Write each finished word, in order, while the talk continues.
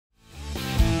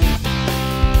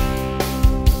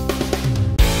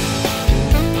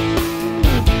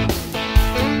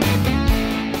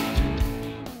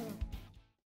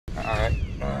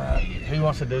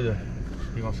wants to do the?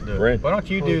 He wants to do it. Brent. Why don't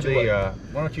you do the?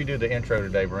 Why don't you do the intro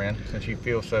today, Brent? Since you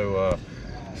feel so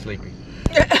sleepy.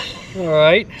 All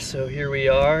right, so here we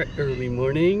are, early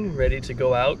morning, ready to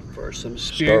go out for some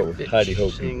spirit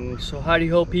fishing. So howdy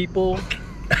ho, people.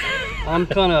 I'm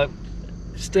kind of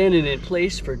standing in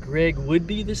place for Greg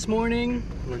Woodby this morning.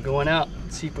 We're going out,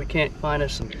 see if we can't find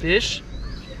us some fish.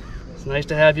 It's nice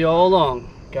to have you all along.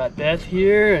 Got Beth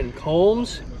here and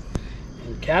Combs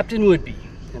and Captain Woodby,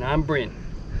 and I'm Bryn.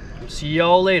 We'll see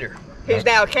y'all later. He's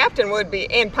now Captain Woodby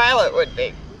and Pilot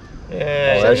Woodby.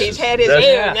 Yeah. So he's had his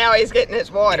air, now he's getting his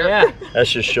water. Yeah.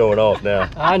 That's just showing off now.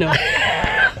 I know.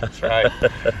 That's right.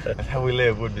 That's how we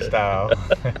live, Woodby style.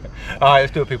 All right,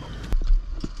 let's do it, people.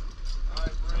 All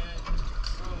right, Brent.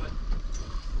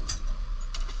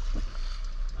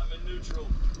 I'm in neutral.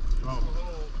 Oh.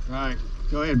 All right,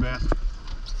 go ahead, Beth.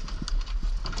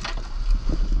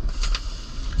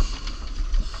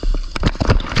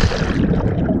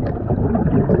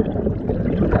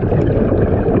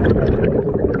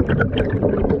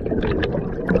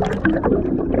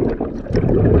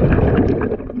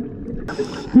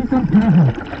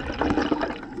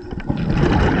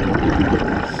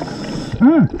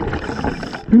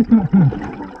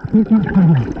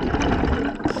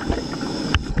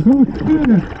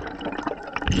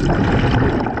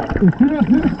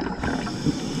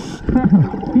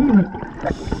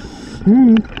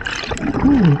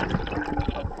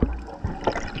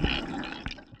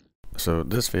 So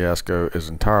this fiasco is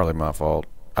entirely my fault.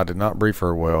 I did not brief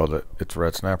her well that it's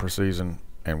red snapper season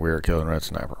and we are killing red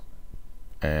snapper.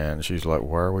 And she's like,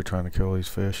 why are we trying to kill these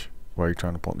fish? Why are you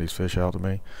trying to point these fish out to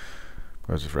me?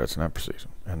 Because it's red snapper season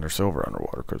and they're silver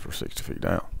underwater because we're 60 feet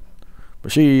down.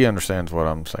 But she understands what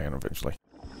I'm saying eventually.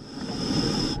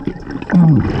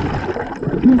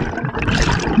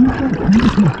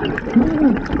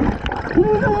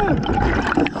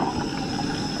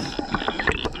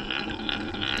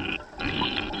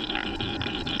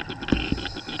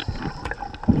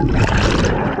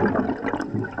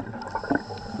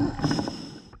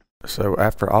 So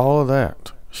after all of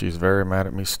that, she's very mad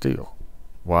at me still.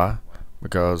 Why?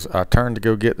 Because I turned to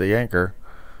go get the anchor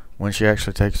when she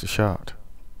actually takes the shot.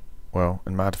 Well,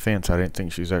 in my defense, I didn't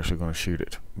think she was actually going to shoot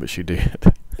it, but she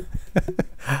did.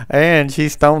 And she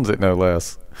stones it no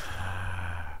less.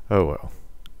 Oh well.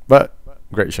 But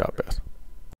great shot, Beth.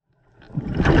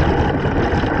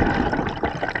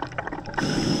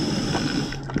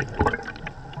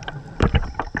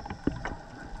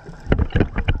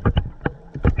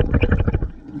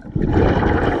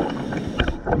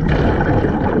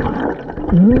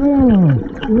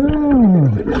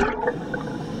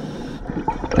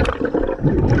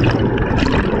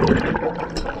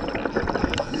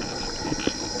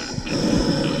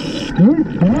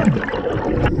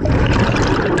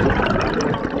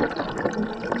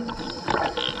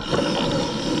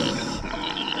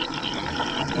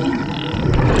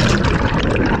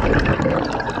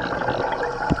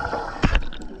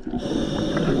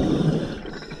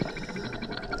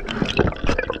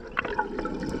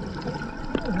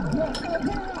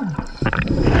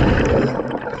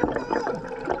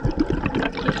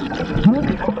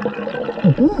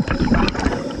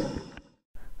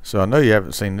 So I know you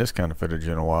haven't seen this kind of footage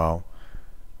in a while.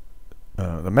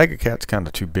 The Mega Cat's kind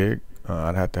of too big.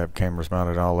 I'd have to have cameras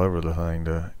mounted all over the thing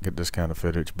to get this kind of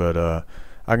footage, but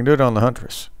I can do it on the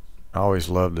Huntress. I always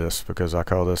love this because I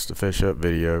call this the fish up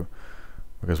video,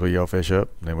 because we yell fish up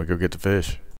and then we go get the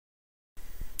fish.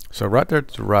 So right there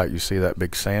to the right you see that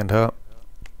big sand hump.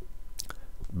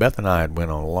 Beth and I had went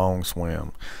on a long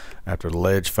swim after the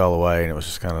ledge fell away and it was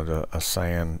just kind of a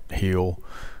sand hill.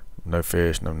 No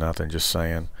fish, no nothing, just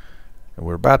sand. And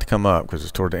we're about to come up because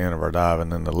it's toward the end of our dive,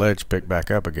 and then the ledge picked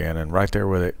back up again, and right there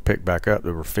where it picked back up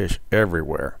there were fish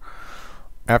everywhere.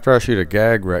 After I shoot a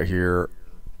gag right here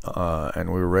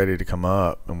and we were ready to come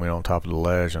up and went on top of the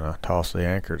ledge and I tossed the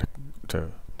anchor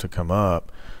to come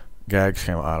up, gags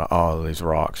came out of all of these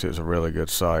rocks. It was a really good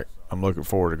sight. I'm looking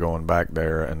forward to going back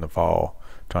there in the fall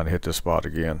trying to hit this spot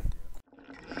again.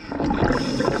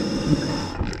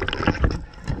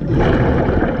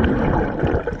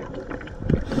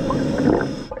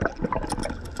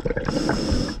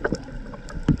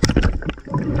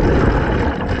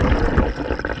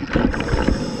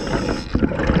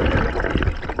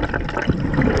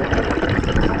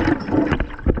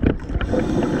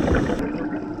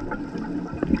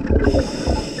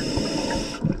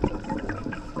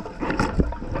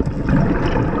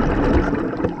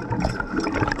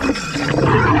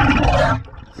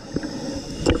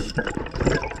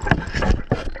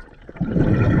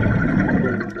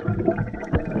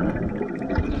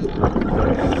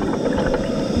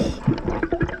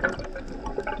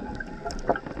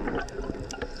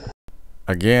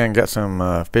 again, got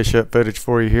some fish up footage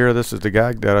for you here. This is the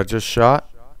guy that I just shot.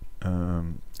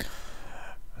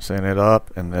 Setting it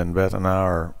up, and then Beth and I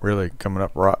are really coming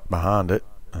up right behind it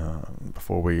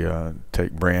before we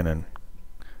take Brandon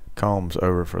Combs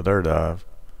over for their dive.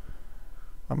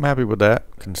 I'm happy with that,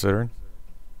 considering.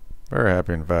 Very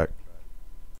happy, in fact.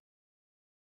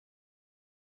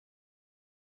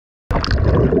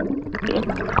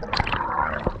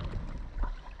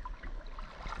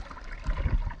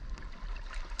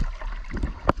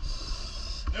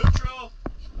 Neutral.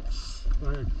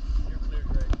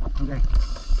 Okay.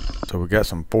 So we got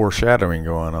some foreshadowing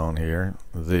going on here.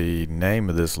 The name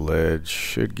of this ledge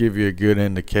should give you a good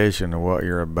indication of what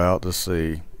you're about to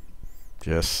see.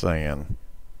 Just saying.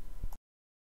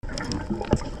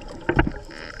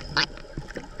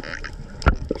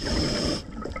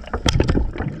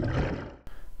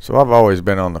 So I've always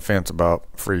been on the fence about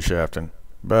free shafting,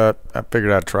 but I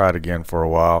figured I'd try it again for a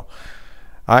while.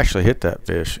 I actually hit that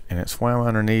fish and it swam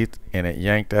underneath and it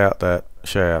yanked out that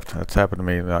shaft. That's happened to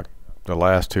me like the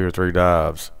last 2 or 3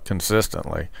 dives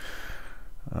consistently.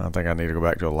 I think I need to go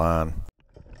back to a line.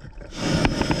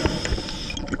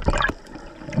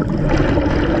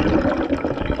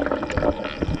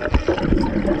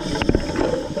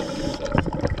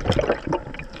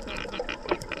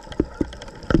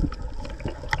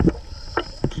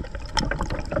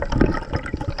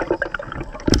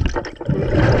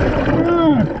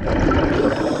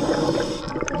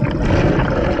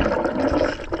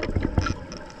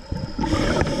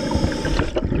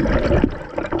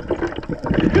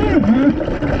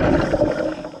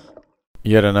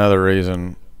 Yet another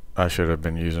reason I should have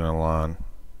been using a line.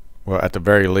 Well, at the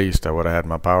very least, I would have had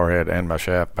my power head and my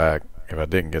shaft back if I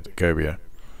didn't get the cobia.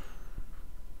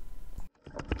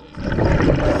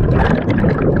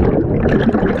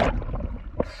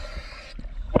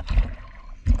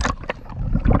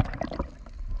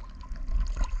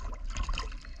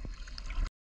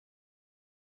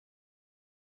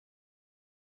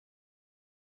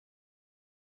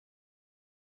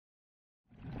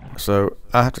 So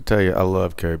I have to tell you, I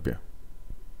love cobia.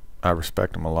 I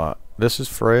respect them a lot. This is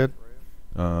Fred.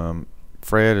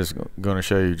 Fred is going to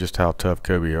show you just how tough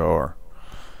cobia are.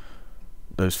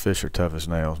 Those fish are tough as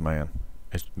nails, man.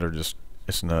 It's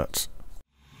nuts.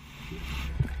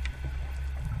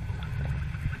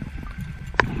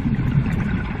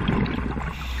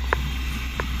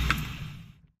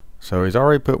 So he's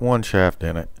already put one shaft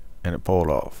in it and it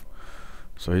pulled off.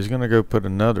 So he's going to go put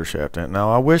another shaft in it.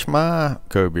 Now I wish my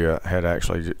cobia had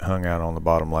actually hung out on the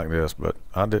bottom like this, but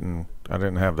I didn't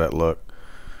have that luck.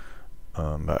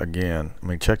 But again, I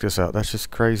mean, check this out. That's just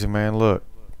crazy, man. Look.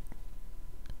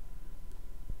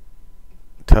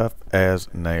 Tough as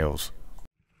nails.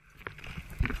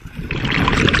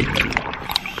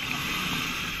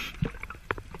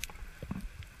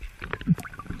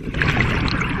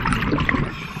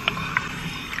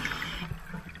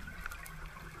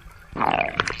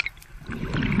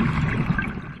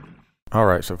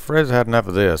 Alright, so Fred's had enough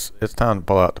of this. It's time to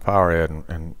pull out the power head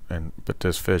and put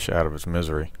this fish out of its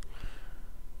misery.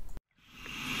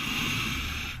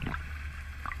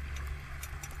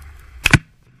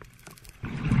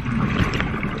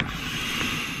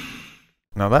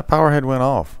 Now that power head went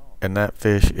off and that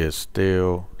fish is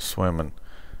still swimming.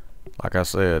 Like I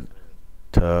said,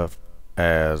 tough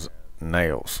as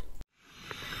nails.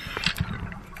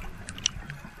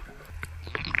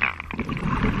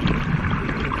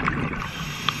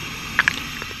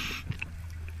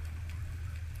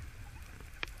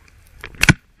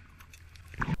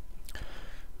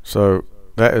 So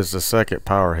that is the second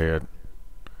power head.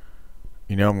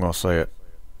 You know I'm gonna say it.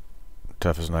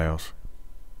 Tough as nails.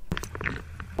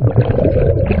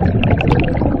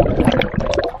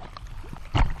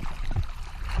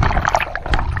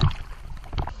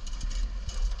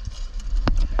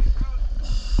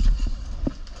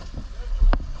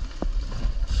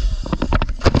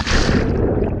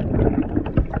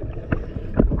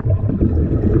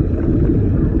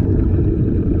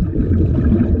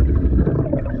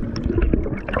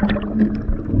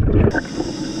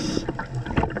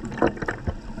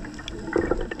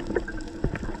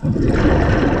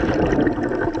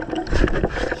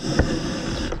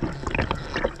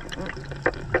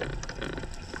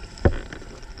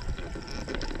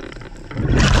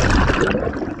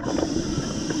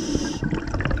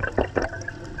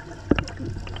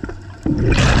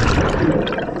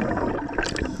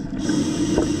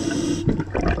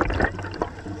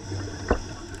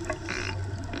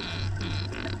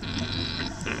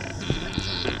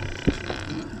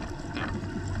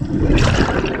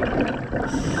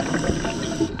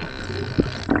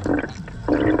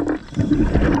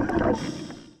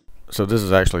 So this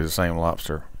is actually the same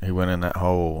lobster. He went in that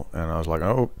hole, and I was like,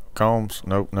 oh, Combs,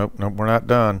 nope, we're not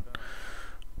done.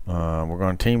 We're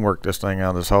going to teamwork this thing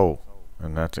out of this hole.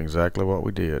 And that's exactly what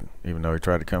we did. Even though he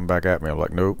tried to come back at me, I'm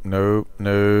like, nope.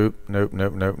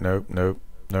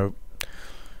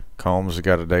 Combs has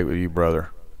got a date with you,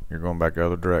 brother. You're going back the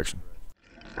other direction.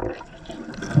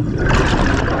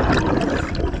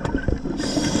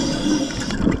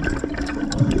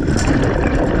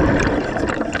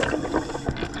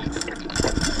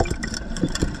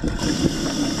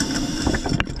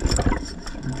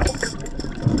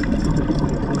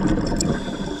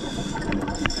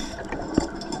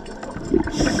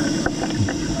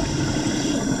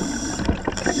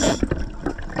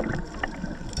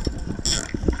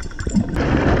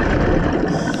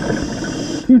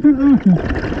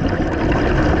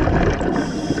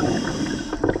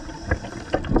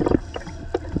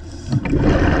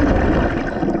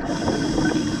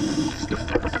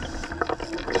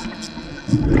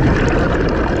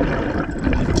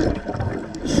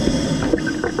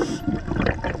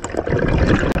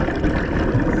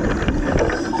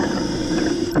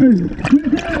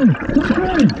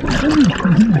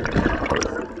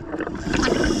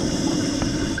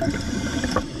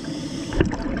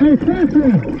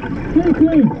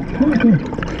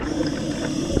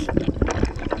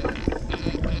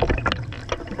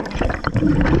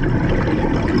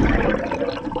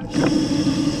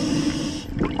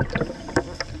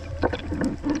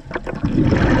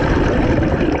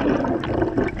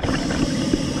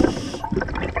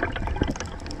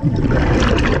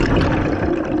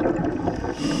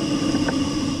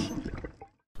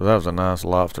 So that was a nice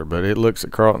lobster, but it looks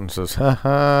at Carlton and says, "Ha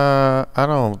ha! I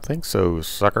don't think so,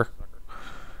 sucker.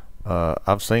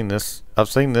 I've seen this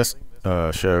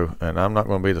show, and I'm not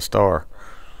going to be the star.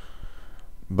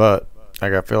 But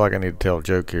I feel like I need to tell a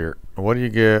joke here. What do you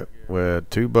get with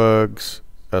 2 bugs,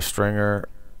 a stringer,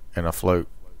 and a float?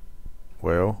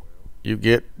 Well, you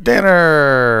get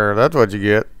dinner. That's what you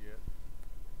get.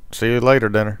 See you later,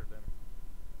 dinner."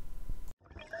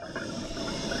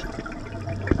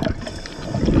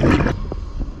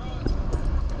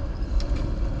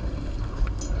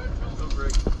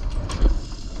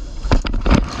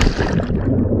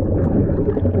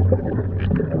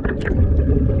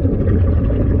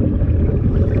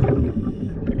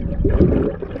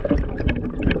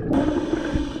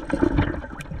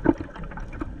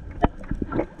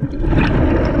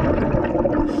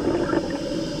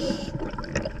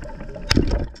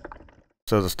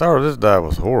 So the start of this dive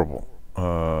was horrible.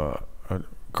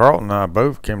 Carlton and I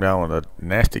both came down with a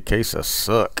nasty case of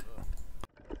suck.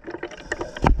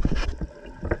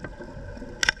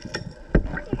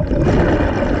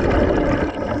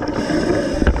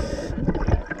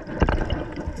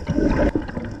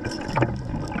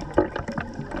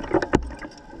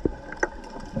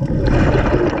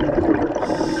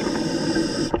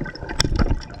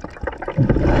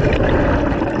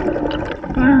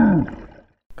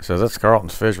 So that's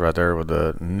Carlton's fish right there with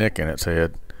the nick in its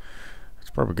head. It's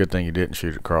probably a good thing you didn't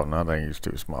shoot at Carlton. I think he was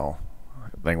too small.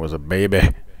 That thing was a baby.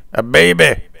 A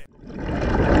baby!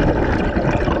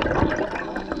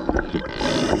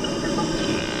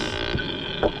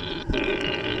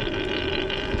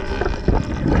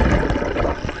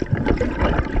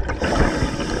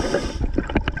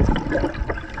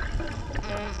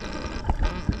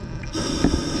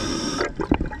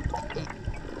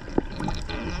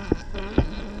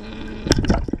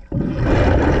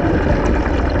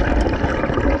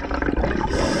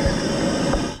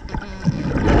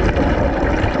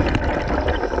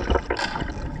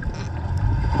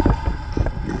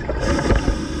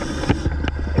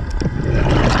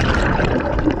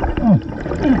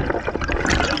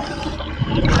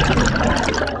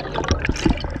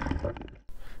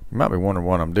 You might be wondering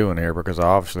what I'm doing here because I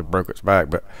obviously broke its back,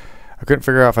 but I couldn't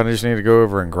figure out if I just need to go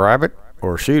over and grab it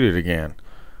or shoot it again.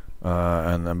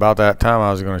 And about that time I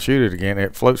was going to shoot it again,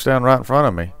 it floats down right in front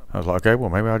of me. I was like, okay,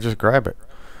 well maybe I'll just grab it.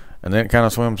 And then it kind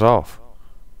of swims off.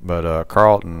 But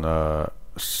Carlton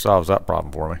solves that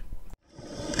problem for me.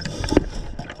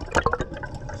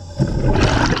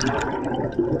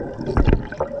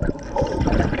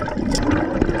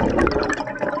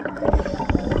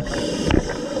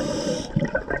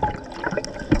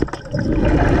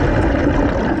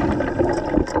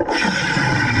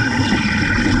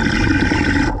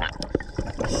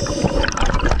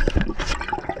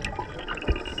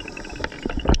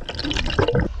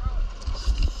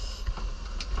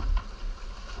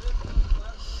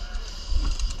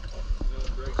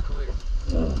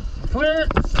 Clear.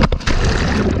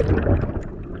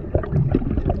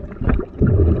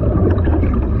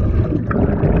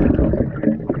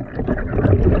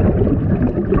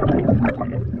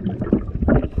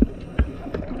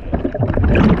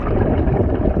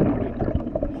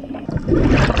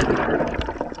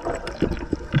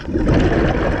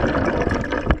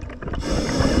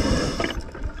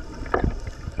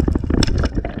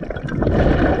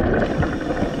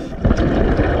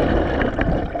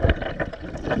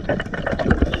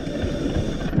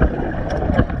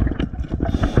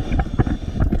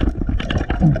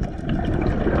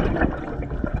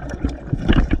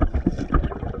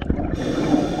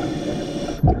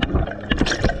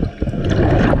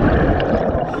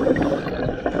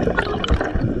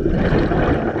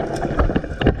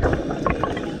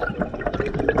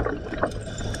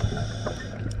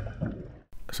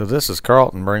 So this is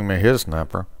Carlton bring me his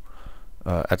snapper.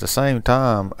 At the same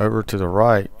time, over to the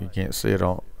right, you can't see it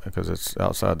on because it's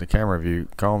outside the camera view.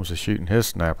 Combs is shooting his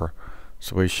snapper.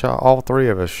 So we shot, all three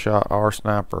of us shot our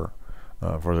snapper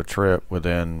for the trip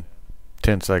within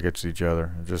 10 seconds of each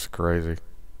other. Just crazy.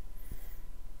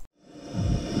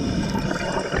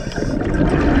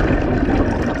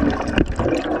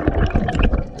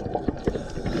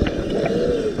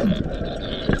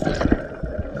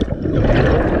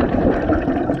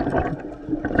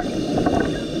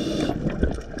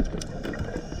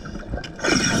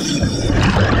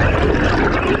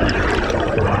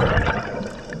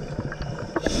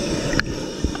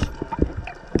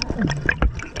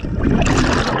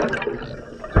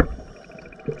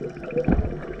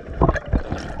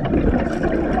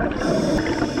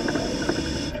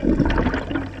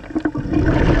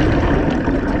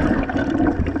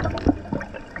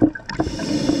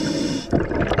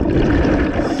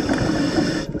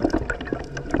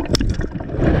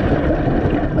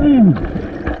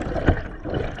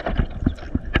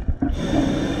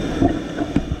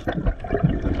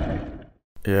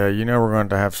 Yeah, you know we're going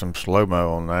to have some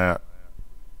slow-mo on that.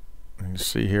 You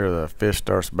see here the fish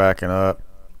starts backing up,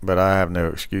 but I have no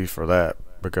excuse for that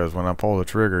because when I pull the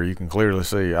trigger, you can clearly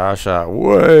see I shot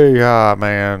way high,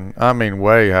 man. I mean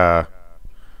way high.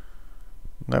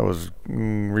 That was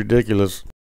ridiculous.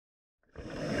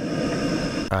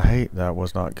 I hate that I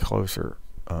was not closer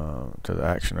to the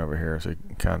action over here, so you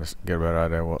can kind of get a better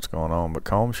idea of what's going on. But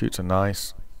Combs shoots a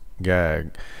nice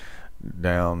gag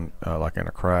down like in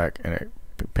a crack, and it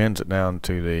pins it down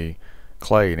to the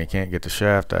clay, and he can't get the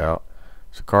shaft out.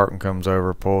 So Carlton comes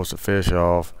over, pulls the fish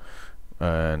off,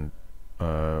 and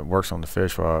works on the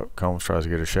fish while Combs tries to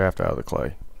get a shaft out of the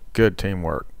clay. Good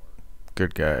teamwork.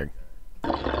 Good gag.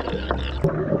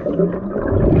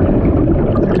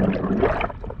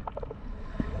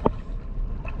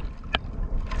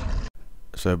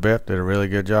 So Beth did a really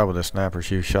good job with this snapper.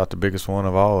 She shot the biggest one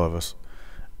of all of us.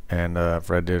 And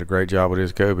Fred did a great job with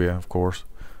his cobia, of course.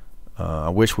 I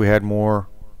wish we had more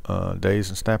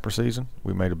days in snapper season.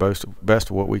 We made the best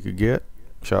of what we could get.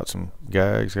 Shot some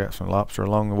gags, got some lobster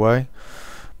along the way.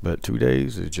 But 2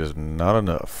 days is just not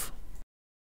enough.